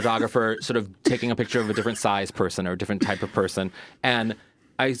 a photographer sort of taking a picture of a different size person or a different type of person. And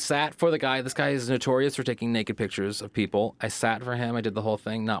I sat for the guy. This guy is notorious for taking naked pictures of people. I sat for him. I did the whole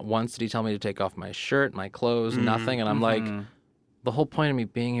thing. Not once did he tell me to take off my shirt, my clothes, nothing. And I'm like, the whole point of me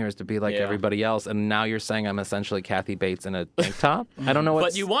being here is to be like everybody else. And now you're saying I'm essentially Kathy Bates in a tank top? I don't know what.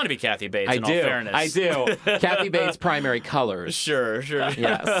 But you want to be Kathy Bates, in all fairness. I do. Kathy Bates' primary colors. Sure.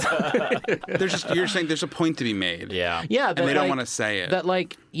 Yes. You're saying there's a point to be made. Yeah. Yeah. And they don't want to say it. That,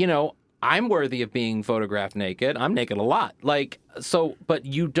 like, you know, I'm worthy of being photographed naked. I'm naked a lot. Like, so, but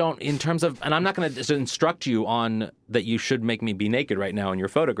you don't, in terms of, and I'm not going to instruct you on that you should make me be naked right now in your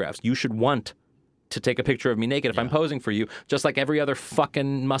photographs. You should want to take a picture of me naked if I'm posing for you, just like every other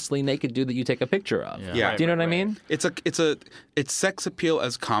fucking muscly naked dude that you take a picture of. Yeah. Do you know what I mean? It's sex appeal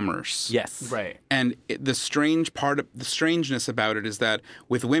as commerce. Yes. Right. And the strangeness about it is that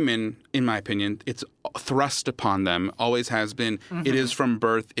with women, in my opinion, it's thrust upon them, always has been. It is from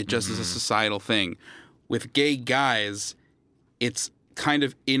birth. It just is a societal thing. With gay guys, it's kind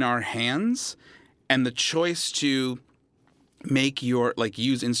of in our hands, and the choice to make your, like,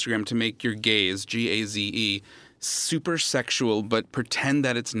 use Instagram to make your gaze, Gaze, super sexual, but pretend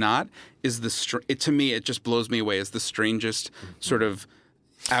that it's not, is to me, it just blows me away. It's the strangest sort of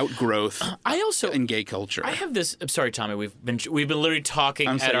outgrowth in gay culture. I have this. I'm sorry, Tommy. We've been literally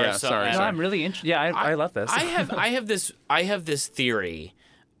talking sorry. No, I'm really interested. Yeah, I love this. I have this theory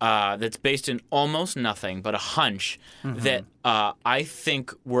that's based in almost nothing but a hunch that I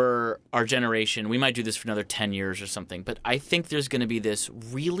think our generation, we might do this for another 10 years or something, but I think there's going to be this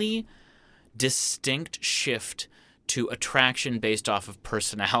really distinct shift to attraction based off of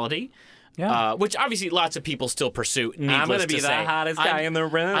personality. Yeah. Which obviously lots of people still pursue. I'm going to be the hottest guy in the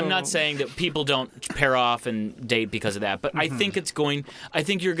room. I'm not saying that people don't pair off and date because of that, but I think I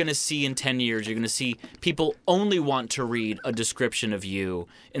think you're going to see in 10 years, you're going to see people only want to read a description of you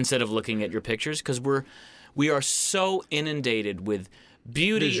instead of looking at your pictures, because we are so inundated with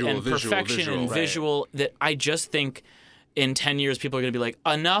beauty and perfection and visual that I just think in 10 years, people are going to be like,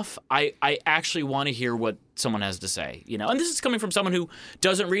 enough, I actually want to hear what someone has to say, you know? And this is coming from someone who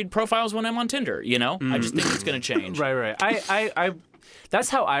doesn't read profiles when I'm on Tinder, you know? I just think it's going to change. Right. I that's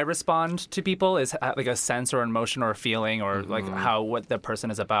how I respond to people, is like a sense or emotion or a feeling or like what the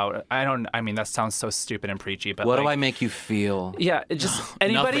person is about. I mean, that sounds so stupid and preachy, but what like, do I make you feel? Yeah, it just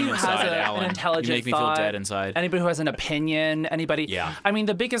anybody Nothing who has inside, an Alan. intelligent You make me thought, feel dead inside. Anybody who has an opinion, anybody. Yeah. I mean,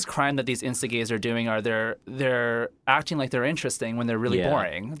 the biggest crime that these instigators are doing are they're acting like they're interesting when they're really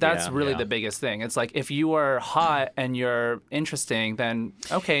boring. That's really the biggest thing. It's like, if you are hot and you're interesting, then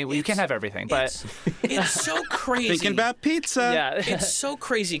okay, well, you can't have everything. But it's so crazy. Thinking about pizza. yeah, It's so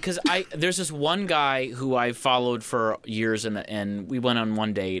crazy because there's this one guy who I followed for years, and we went on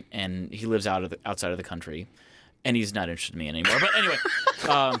one date, and he lives outside of the country, and he's not interested in me anymore. But anyway,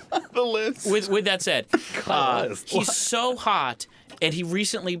 The list. with that said, he's so hot, and he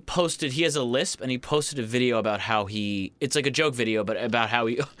recently posted. He has a lisp, and he posted a video about how it's like a joke video, but about how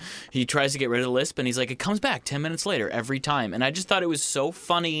he tries to get rid of the lisp, and he's like, it comes back 10 minutes later every time, and I just thought it was so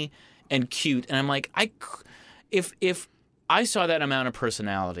funny and cute, and I'm like, if I saw that amount of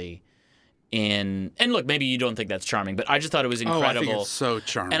personality. And look, maybe you don't think that's charming, but I just thought it was incredible. I think it's so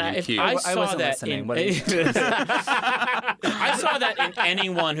charming and if cute. I I saw wasn't that listening. in, What did I saw that in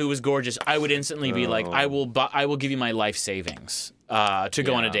anyone who was gorgeous, I would instantly be like, I will give you my life savings to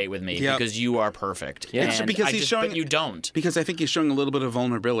go on a date with me because you are perfect. Yeah. And Because he's showing, but you don't. Because I think he's showing a little bit of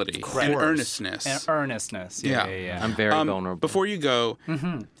vulnerability and earnestness. and earnestness. Yeah. I'm very vulnerable. Before you go,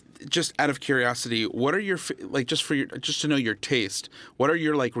 just out of curiosity, what are your just to know your taste? What are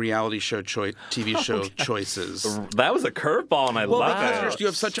your reality show TV show choices? That was a curveball, and I love Because it. you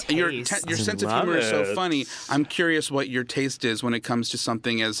have such your sense of humor is so funny. I'm curious what your taste is when it comes to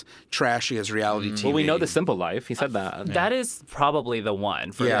something as trashy as reality TV. Well, we know The Simple Life. He said that. That is probably the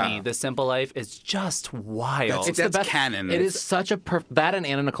one for Yeah. me. The Simple Life is just wild. That's the best canon. It is such a that and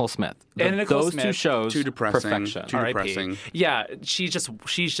Anna Nicole Smith. Anna Nicole those Smith, two shows. too depressing. Perfection. Too R.I.P. depressing. Yeah, she's just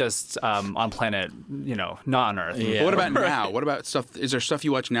on planet, not on Earth. But what about now? What about stuff? Is there stuff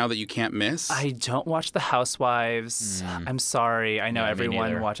you watch now that you can't miss? I don't watch The Housewives. I'm sorry. I know me everyone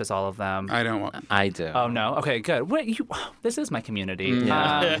neither. watches all of them. I don't want. I do. Oh no. Okay, good. This is my community.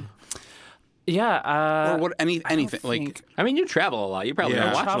 Yeah. or what? Anything like? think- I mean, you travel a lot. You probably Yeah.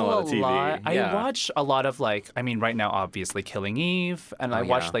 are watching a travel lot of TV. lot. Yeah. I watch a lot of right now, obviously, Killing Eve, and I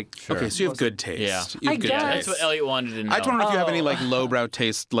watch yeah. Okay, so you have good taste. Yeah. You have I good guess. That's taste. what Elliot wanted to know. I just wonder if you have any Oh. like lowbrow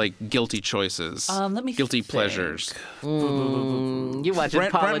taste, like guilty choices, Let me guilty think. pleasures. You watching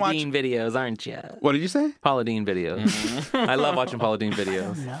Brent Paula watch- Dean videos, aren't you? What did you say? Paula Dean videos. I love watching Paula Dean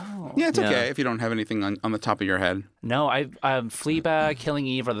videos. No. Yeah, it's Yeah. okay if you don't have anything on the top of your head. No, Fleabag, Killing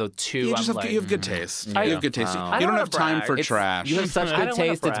Eve are the two. You just I'm have like, you have good taste. I- You have good taste. Wow. You don't I have don't time wanna for brag. trash. You have such I good don't wanna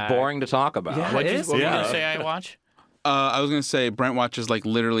taste, it's brag. boring to talk about. Yeah, What it were is. you Yeah. going to say I watch? I was gonna say Brent watches like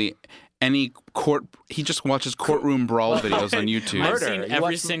literally any court. He just watches courtroom brawl videos on YouTube. I've Murder. seen You every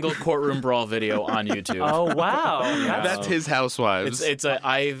watch- single courtroom brawl video on YouTube. Oh wow. That's his housewives. and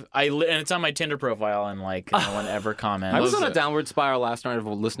it's on my Tinder profile, and like no one ever comments. I was on a it. downward spiral last night of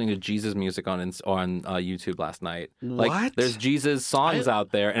listening to Jesus music on YouTube last night. Like, What? there's Jesus songs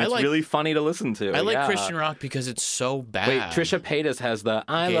out there, and I it's like- really funny to listen to. I like yeah. Christian rock because it's so bad. Wait, Trisha Paytas has the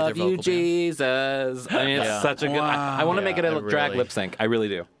 "I Okay, love their you, vocal band. Jesus." I mean, it's Yeah. such a good. I want to make it a I drag really- lip sync. I really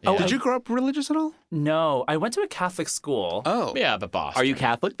do. Yeah. Did you grow up religious at all? No, I went to a Catholic school. Oh, Yeah, but Boston. Are you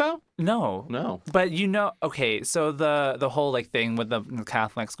Catholic though? No. No. But okay, so the whole thing with the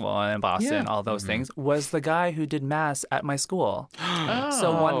Catholic school in Boston, Yeah. all those things, was the guy who did mass at my school. So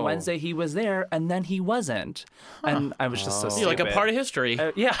Oh. one Wednesday he was there, and then he wasn't, and I was just so You're stupid. like a part of history.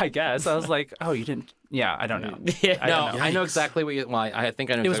 Yeah, I guess. I was like, oh, you didn't. Yeah, I don't know. Yeah. I No, don't know. I know exactly what you. Well, I think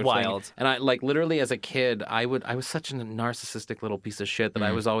I know. It was exactly what you're wild. saying. And I like literally as a kid, I was such a narcissistic little piece of shit that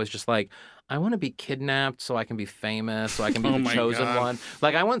I was always just like, I want to be kidnapped so I can be famous, so I can be Oh the my chosen God. one.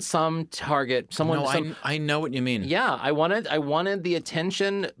 Like I want some target, someone. No, some, I know what you mean. yeah, I wanted the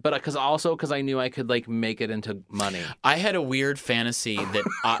attention, but because I knew I could like make it into money. I had a weird fantasy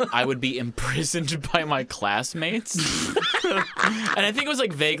that I would be imprisoned by my classmates, and I think it was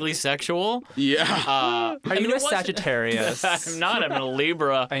like vaguely sexual. yeah. Are I mean, you a it wasn't- Sagittarius? I'm not. I'm a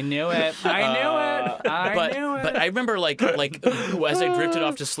Libra. I knew it. I knew it. I knew it. But I remember like as I drifted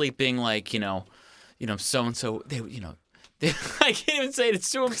off to sleep, being like, so and so, I can't even say it.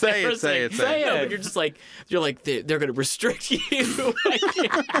 It's too Say it, embarrassing. say it, say it. No, but you're like they're going to restrict you.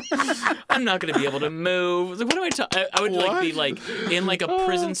 I'm not going to be able to move. Like, what am I talking? I would like be like in like a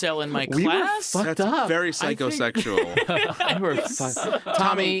prison cell in my class. fucked That's up. very psychosexual. You were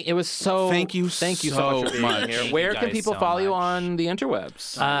Tommy, it was so. Thank you so so much for being much. here. Thank Where you can guys people so follow you much. on the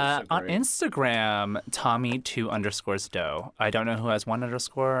interwebs? On Instagram, Tommy2_doe. I don't know who has 1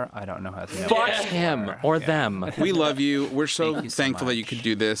 underscore. I don't know who has no. Fuck him or them. We love you. We're so Thank you so thankful that you much. could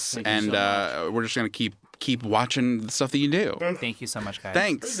do this, and we're just gonna keep watching the stuff that you do. Thank you so much, guys.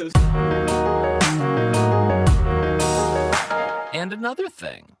 Thanks. And another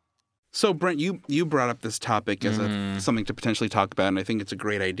thing. So, Brent, you brought up this topic as something to potentially talk about, and I think it's a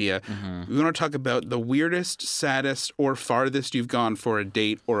great idea. We want to talk about the weirdest, saddest, or farthest you've gone for a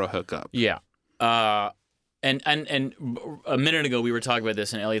date or a hookup. Yeah. And a minute ago we were talking about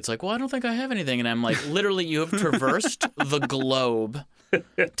this, and Elliot's like, "Well, I don't think I have anything," and I'm like, "Literally, you have traversed the globe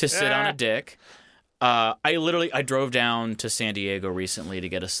to sit on a dick." I drove down to San Diego recently to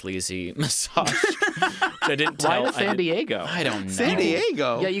get a sleazy massage. Which I didn't tell. Why to San Diego? I don't know. San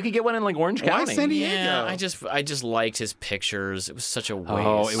Diego? Yeah, you could get one in like Orange Why County. San Diego? Yeah, I just liked his pictures. It was such a waste.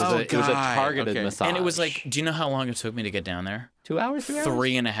 Oh, it was Oh, a God. targeted Okay. massage. and it was like, do you know how long it took me to get down there? 2 hours, 3 hours?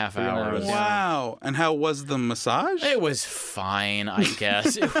 3.5 hours. Wow. And how was the massage? It was fine, I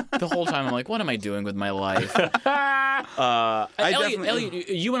guess. The whole time I'm like, what am I doing with my life? Elliot,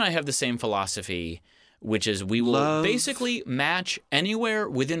 you and I have the same philosophy, which is we will Love. basically match anywhere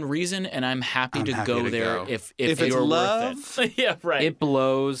within reason, and I'm happy to happy go to there go. if If it's you're love, worth it. Yeah, right. It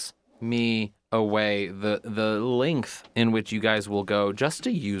blows me away the length in which you guys will go just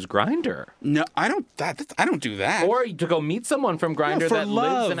to use Grindr. No, I don't. I don't do that. Or to go meet someone from Grindr for that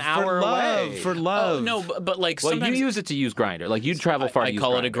love, lives an hour for love, away. For love. Oh, no, but like Well, sometimes you use it to use Grindr. Like you travel far. I to use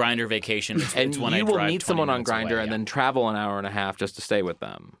call it a Grindr. grinder vacation. And it's when you I will drive meet 20 someone on minutes Grindr away, and yeah. then travel an hour and a half just to stay with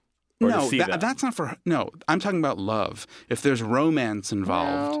them. Or to No, see them. that's not for. No, I'm talking about love. If there's romance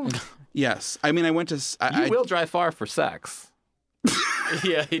involved, Well, yes. I mean, I went to. you will drive far for sex.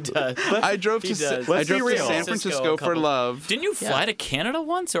 Yeah, he does. I drove He to. does. I Let's drove be to real. San Francisco Francisco a for couple- love. Didn't you fly to Canada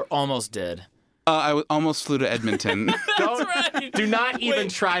once, or almost did? I almost flew to Edmonton. Don't, right. Do not even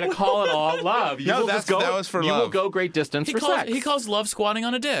try to call it all love. You No, will that's- just go, that was for you will love. go great distance for sex. He calls love squatting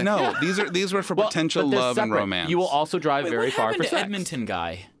on a dick. No, these were for Well, potential but they're love and separate. romance. You will also drive Wait, very what far happened for to sex. Edmonton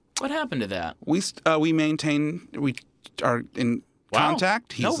guy? What happened to that? We maintain. We are in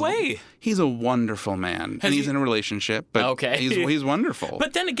contact. No way. He's a wonderful man, and he's in a relationship. But Okay. he's wonderful.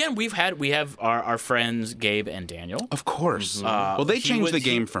 But then again, we have our friends Gabe and Daniel. Of course. Well, they changed the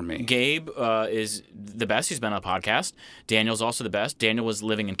game for me. Gabe is the best. He's been on a podcast. Daniel's also the best. Daniel was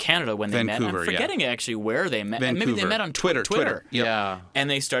living in Canada when they met. Vancouver, I'm forgetting actually where they met. Maybe they Vancouver. met on Twitter. Twitter. Yep. Yeah. And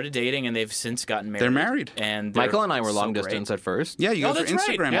they started dating, and they've since gotten married. They're married. And Michael and I were so long great. distance at first. Yeah, you Oh, guys are that's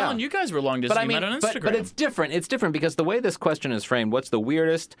right. Instagram. Alan, you guys were long distance. But I You mean, met on but Instagram. it's different. It's different because the way this question is framed, what's the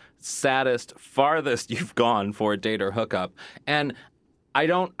weirdest, saddest, farthest you've gone for a date or hookup? And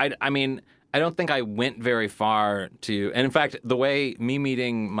I mean, I don't think I went very far to, and in fact, the way me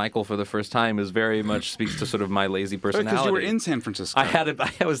meeting Michael for the first time is very much speaks to sort of my lazy personality. Because you were in San Francisco.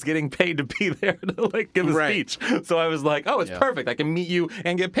 I was getting paid to be there to like give a speech, so I was like, "Oh, it's perfect! I can meet you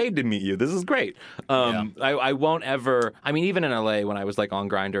and get paid to meet you. This is great." I won't ever. I mean, even in LA, when I was like on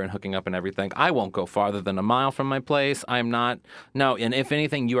Grindr and hooking up and everything, I won't go farther than a mile from my place. I'm not. No, and if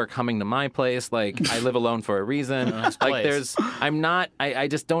anything, you are coming to my place. Like I live alone for a reason. Like I'm not. I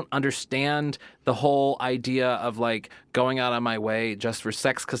just don't understand the whole idea of like going out on my way just for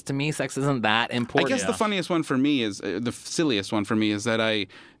sex, because to me sex isn't that important. I guess the funniest one for me is the silliest one for me is that I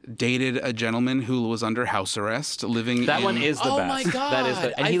dated a gentleman who was under house arrest living that in, one is the Oh best. my God. That is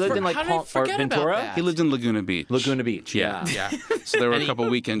the, and he lived in like how did I or forget about Ventura. that? he lived in Laguna Beach. Laguna Beach. Yeah. Yeah. So there were a couple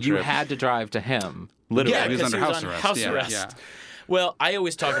weekend You trips. had to drive to him. Literally. Yeah, he was 'cause under he house on arrest. house Yeah, arrest. yeah. Well, I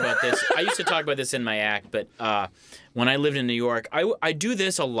always talk about this. I used to talk about this in my act, but when I lived in New York, I do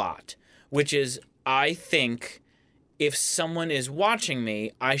this a lot, which is I think if someone is watching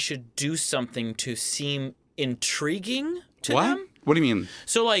me, I should do something to seem intriguing to What? them. What do you mean?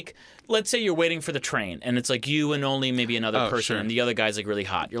 So, like, let's say you're waiting for the train, and it's like you and only maybe another Oh, person, sure. and the other guy's like really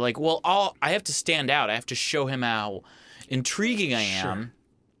hot. You're like, well, I have to stand out. I have to show him how intriguing I am.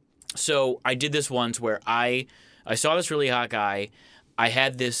 So I did this once where I saw this really hot guy. I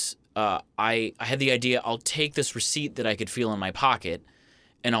had this. I had the idea. I'll take this receipt that I could feel in my pocket,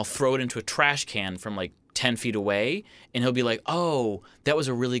 and I'll throw it into a trash can from like 10 feet away, and he'll be like, "Oh, that was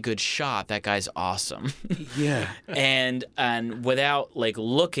a really good shot. That guy's awesome." Yeah. and without like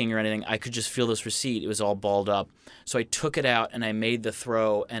looking or anything, I could just feel this receipt. It was all balled up. So I took it out and I made the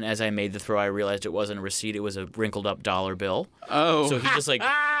throw. And as I made the throw, I realized it wasn't a receipt. It was a wrinkled up dollar bill. Oh. So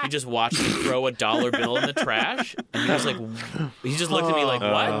he just watched me throw a dollar bill in the trash, and he just looked at me like,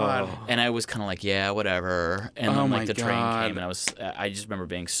 "What?" And I was kind of like, "Yeah, whatever." And then like the train came, and I just remember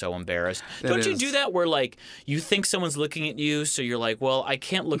being so embarrassed. Don't you do that where like you think someone's looking at you, so you're like, "Well, I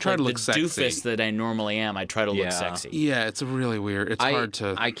can't look like the doofus that I normally am. I try to look sexy." Yeah, it's really weird. It's hard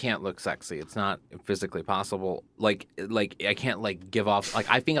to. I can't look sexy. It's not physically possible. Like I can't like give off. Like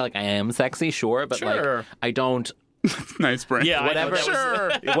I think like I am sexy, sure, but like I don't. Nice brain. Yeah,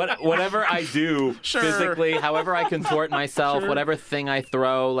 Whatever, whatever I do physically, however I contort myself, whatever thing I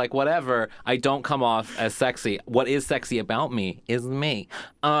throw, like whatever, I don't come off as sexy. What is sexy about me is me.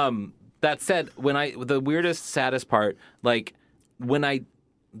 That said, the weirdest, saddest part, like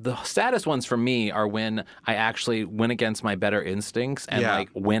the saddest ones for me are when I actually went against my better instincts and like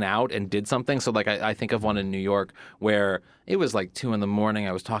went out and did something. So like I think of one in New York where it was like 2 a.m.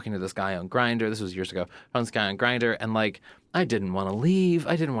 I was talking to this guy on Grindr. This was years ago. I found this guy on Grindr, and like I didn't want to leave.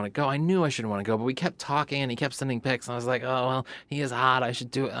 I didn't want to go. I knew I shouldn't want to go, but we kept talking and he kept sending pics. And I was like, oh, well, he is hot. I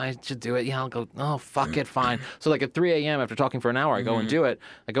should do it. Yeah, I'll go. Oh, fuck it. Fine. So like at 3 a.m. after talking for an hour, I go and do it.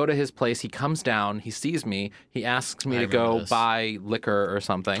 I go to his place. He comes down. He sees me. He asks me to go buy liquor or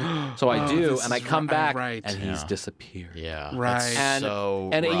something. So I do. And I come back and he's disappeared. Yeah. Right. That's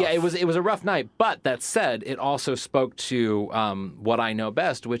And rough. yeah, it was a rough night. But that said, it also spoke to what I know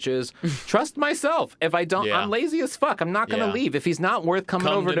best, which is trust myself. If I don't, I'm lazy as fuck. I'm not going to leave. If he's not worth coming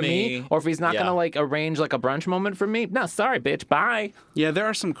over to me, or if he's not going to like arrange like a brunch moment for me, no, sorry, bitch, bye. Yeah, there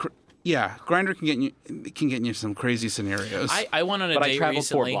are some. Grindr can get you some crazy scenarios. I went on a But I date traveled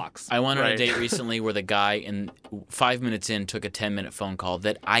 4 recently. blocks. I went on a date recently where the guy in 5 minutes in took a 10-minute phone call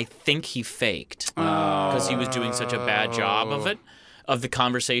that I think he faked because he was doing such a bad job of the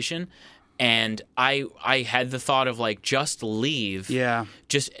conversation. And I had the thought of like just leave. Yeah.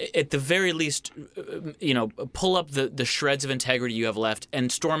 Just at the very least, pull up the shreds of integrity you have left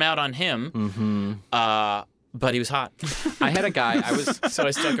and storm out on him. Mm-hmm. But he was hot. I had a guy. So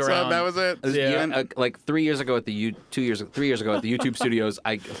I stuck around. So that was it. Yeah, like 3 years ago at the 3 years ago at the YouTube studios,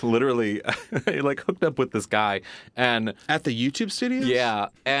 I literally like hooked up with this guy, and At the YouTube studios? yeah,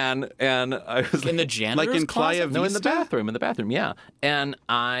 and I was in the janitor's Like in closet? Playa no, in the Vista? bathroom, yeah, and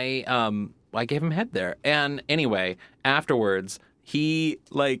I gave him head there, and anyway, afterwards he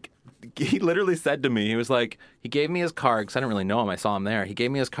like he literally said to me, he was like, he gave me his card because I didn't really know him. I saw him there. He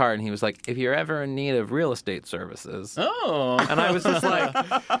gave me his card and he was like, if you're ever in need of real estate services. Oh. And I was just like,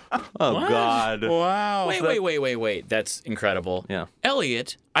 oh, What? God. Wow. Wait. That's incredible. Yeah.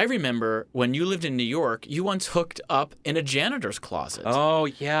 Elliot, I remember when you lived in New York, you once hooked up in a janitor's closet. Oh,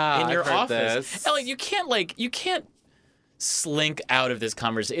 yeah. in your I've heard office. this. Elliot, you can't slink out of this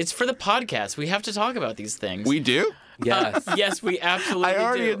conversation. It's for the podcast. We have to talk about these things. We do? Yes. Yes, we absolutely I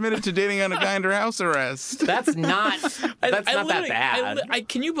already do. admitted to dating on a guy under house arrest. That's not that literally- bad.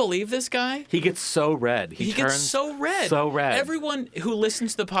 can you believe this guy? He gets so red. He gets turns so red. So red. Everyone who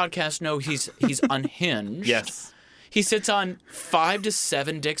listens to the podcast know he's unhinged. Yes. He sits on 5 to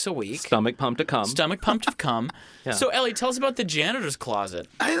 7 dicks a week. Stomach pumped to come. Stomach pumped to come. Yeah. So, Ellie, tell us about the janitor's closet.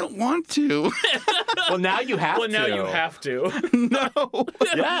 I don't want to. Well, now you have Well, to. now you have to. No.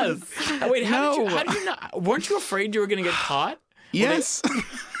 Yes. Wait, how No. did you not? Weren't you afraid you were going to get caught? Yes.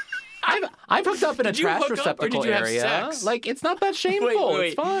 I've hooked up in a Did you trash hook up or did receptacle you have area. sex? Like, it's not that shameful.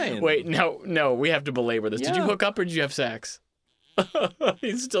 It's fine. Wait, no, we have to belabor this. Did you Yeah. hook up or did you have sex?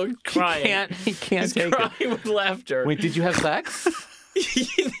 He's still crying. He can't He's take crying it. with laughter. Wait, did you have sex?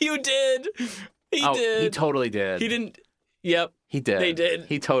 You did. He did. He totally did. He didn't. Yep. He did. They did.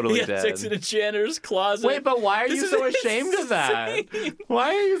 He totally He had did. sex in a janitor's closet. Wait, but why are This you is so ashamed of that? insane. Why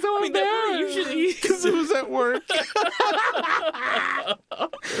are you so I mean, that embarrassed? usually. Because it was at work.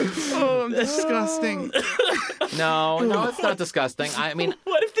 Oh, I'm disgusting. No, it's not disgusting. I mean,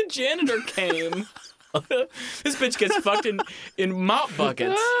 What if the janitor came? This bitch gets fucked in mop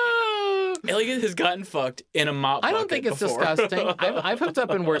buckets. Elliot has gotten fucked in a mop bucket I don't think it's before. disgusting. I've hooked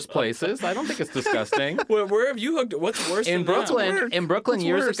up in worse places. I don't think it's disgusting. Where have you hooked? What's worse In than that? Brooklyn, What's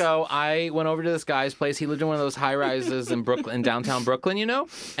years worse? ago, I went over to this guy's place. He lived in one of those high rises in Brooklyn, in downtown Brooklyn, you know,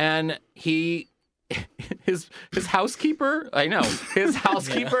 and his housekeeper, his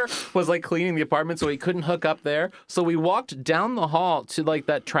housekeeper was like cleaning the apartment, so he couldn't hook up there. So we walked down the hall to like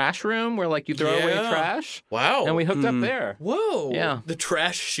that trash room where like you throw away Yeah. trash, Wow. and we hooked up there. Whoa. Yeah. The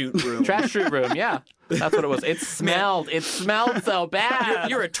trash shoot room. Trash shoot room, yeah. That's what it was. It smelled so bad.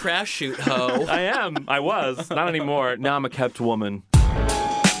 You're a trash shoot hoe. I am. I was. Not anymore. Now I'm a kept woman.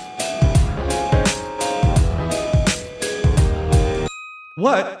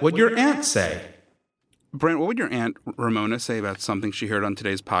 What would your aunt say? Brent, what would your aunt Ramona say about something she heard on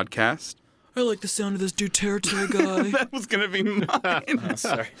today's podcast? I like the sound of this Duterte guy. That was going to be mine.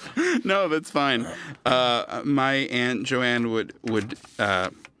 Sorry. No, that's fine. My Aunt Joanne would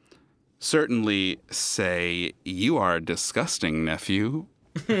certainly say, "You are disgusting, nephew.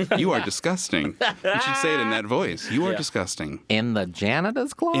 You are disgusting." You should say it in that voice. You are disgusting. In the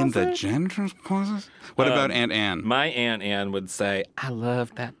janitor's closet? In the janitor's closet? What about Aunt Anne? My Aunt Anne would say, I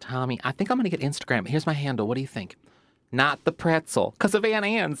love that Tommy. I think I'm going to get Instagram. Here's my handle. What do you think? Not the pretzel. Because of Aunt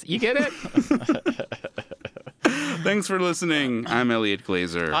Anne's. You get it? Thanks for listening. I'm Elliot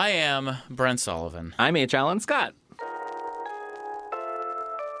Glazer. I am Brent Sullivan. I'm H. Allen Scott.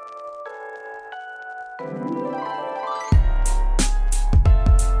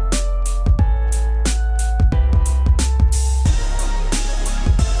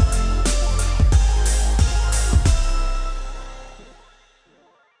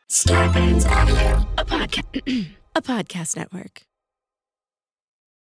 Starburns Audio, a podcast network.